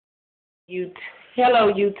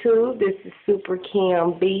Hello YouTube, this is Super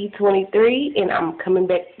Cam B23 and I'm coming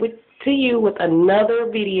back to you with another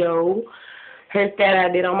video hairstyle I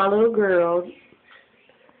did on my little girl.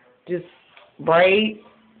 Just braided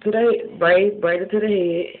to the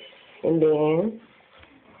head and then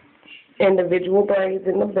individual braids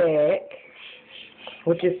in the back,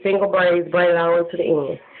 which is single braids braided all the way to the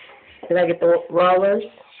end. Then I get the rollers,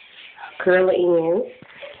 curl the ends,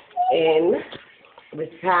 and this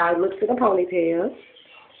is how it looks in a ponytail.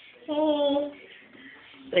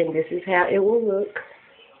 And this is how it will look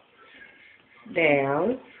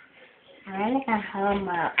down. I'm gonna hold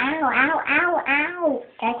my ow.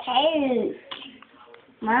 That's hurt.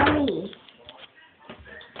 Mommy.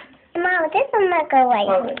 Mom, this will not go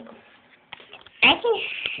right. I can.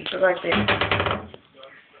 Put it like that.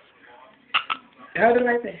 Hold it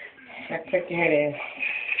like that. Now tuck your head in.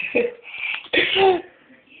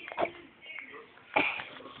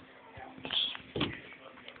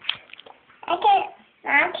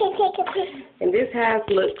 I can take a piece. And this how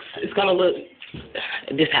it looks. It's gonna look.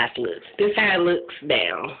 This how it looks. This how it looks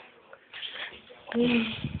down.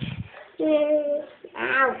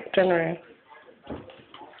 Ow. Turn around.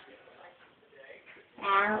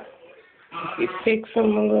 Ow. You fix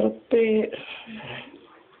them a little bit.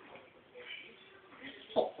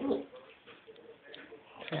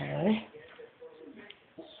 Sorry.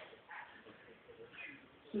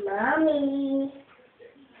 Mommy.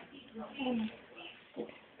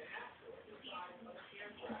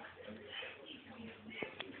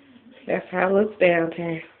 That's how it looks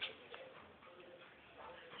downtown.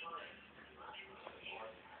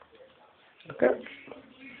 Look up.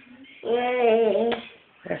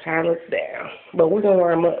 That's how it looks down. But we're going to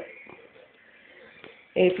warm up.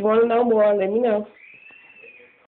 And if you want to know more, let me know.